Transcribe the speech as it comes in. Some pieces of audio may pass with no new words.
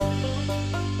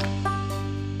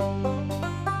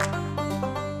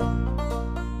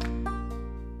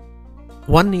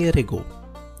1 year ago,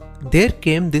 there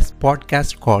came this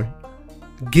podcast called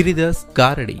Giridhar's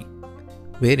Garadi,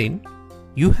 wherein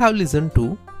you have listened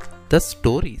to the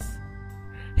stories.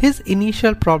 His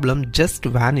initial problem just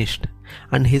vanished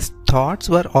and his thoughts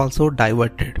were also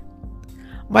diverted.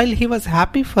 While he was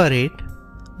happy for it,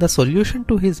 the solution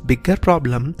to his bigger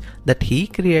problem that he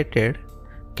created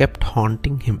kept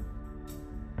haunting him.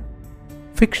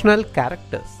 Fictional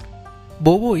characters.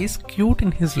 Bobo is cute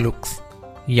in his looks,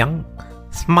 young,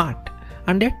 smart,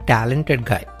 and a talented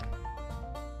guy.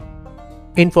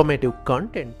 Informative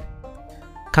content.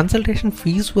 Consultation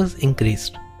fees was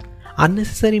increased.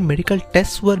 Unnecessary medical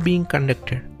tests were being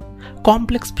conducted.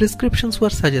 Complex prescriptions were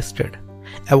suggested.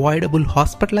 Avoidable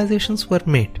hospitalizations were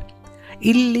made.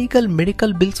 Illegal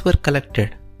medical bills were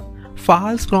collected.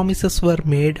 False promises were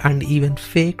made and even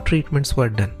fake treatments were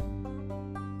done.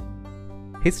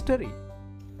 History.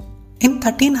 In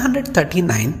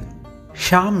 1339,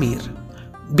 Shah Mir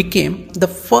became the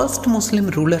first Muslim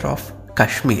ruler of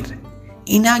Kashmir,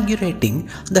 inaugurating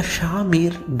the Shah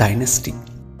Mir dynasty.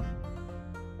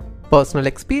 Personal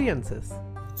experiences.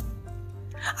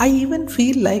 I even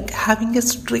feel like having a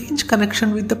strange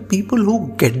connection with the people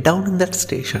who get down in that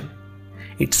station.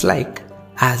 It's like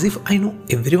as if I know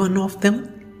every one of them,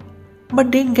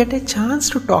 but didn't get a chance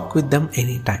to talk with them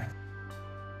anytime.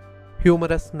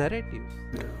 Humorous narratives.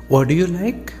 What do you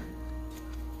like?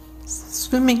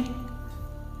 Swimming.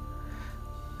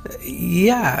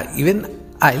 Yeah, even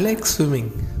I like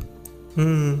swimming.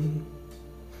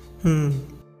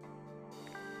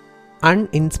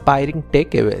 Uninspiring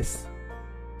takeaways.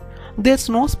 There's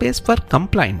no space for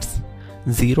complaints,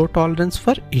 zero tolerance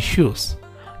for issues,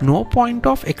 no point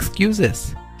of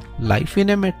excuses. Life in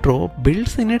a metro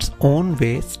builds in its own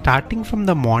way, starting from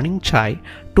the morning chai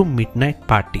to midnight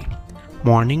party,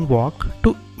 morning walk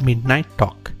to midnight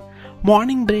talk,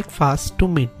 morning breakfast to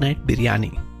midnight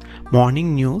biryani,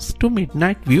 morning news to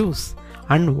midnight views,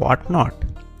 and whatnot.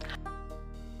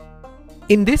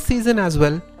 In this season as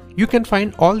well, you can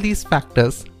find all these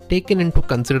factors taken into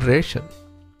consideration.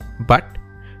 But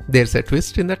there's a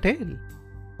twist in the tale.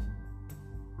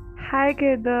 Hi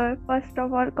Girdhar, first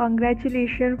of all,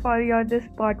 congratulations for this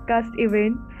podcast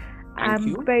event. Thank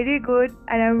you. I'm very good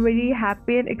and I'm very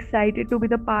happy and excited to be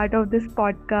the part of this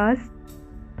podcast.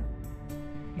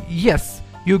 Yes,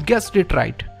 you guessed it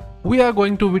right. We are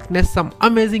going to witness some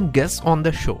amazing guests on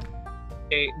the show.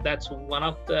 That's one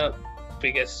of the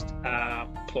biggest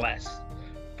plus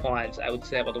points I would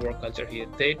say about the work culture here.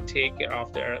 They take care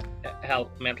of their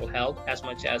mental health as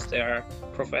much as their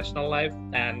professional life,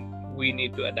 and we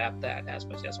need to adapt that as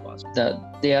much as possible.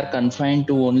 They are confined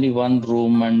to only one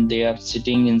room and they are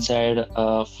sitting inside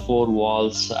four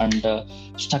walls and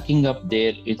stucking up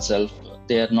there itself.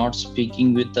 They are not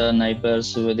speaking with the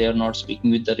neighbors, they are not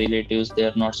speaking with the relatives, they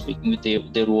are not speaking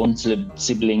with their own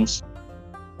siblings.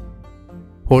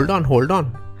 Hold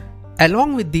on.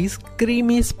 Along with these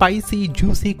creamy, spicy,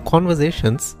 juicy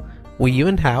conversations, we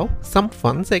even have some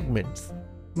fun segments.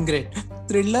 Great.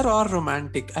 Thriller or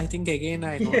romantic? I think again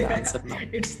I know the answer now.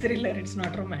 It's thriller, it's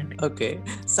not romantic. Okay.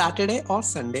 Saturday or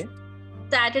Sunday?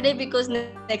 Saturday because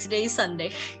next day is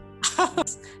Sunday.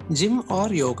 Gym or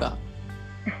yoga?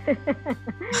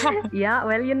 Yeah,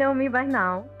 well, you know me by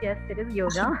now. Yes, it is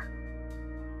yoga.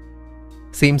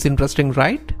 Seems interesting,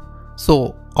 right?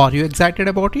 So, are you excited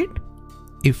about it?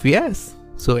 If yes,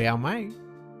 so am I.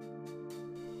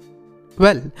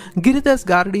 Well, Giridhar's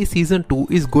Garadi Season 2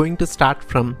 is going to start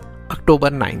from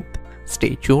October 9th.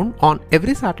 Stay tuned on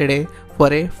every Saturday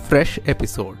for a fresh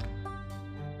episode.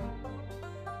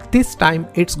 This time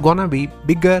it's gonna be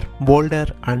bigger, bolder,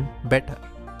 and better.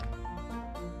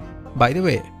 By the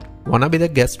way, wanna be the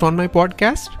guest on my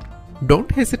podcast? Don't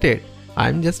hesitate,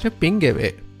 I'm just a ping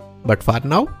away. But for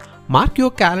now, mark your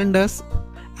calendars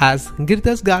as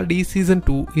Giridhar's Garadi Season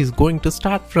 2 is going to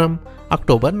start from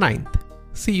October 9th.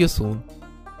 See you soon.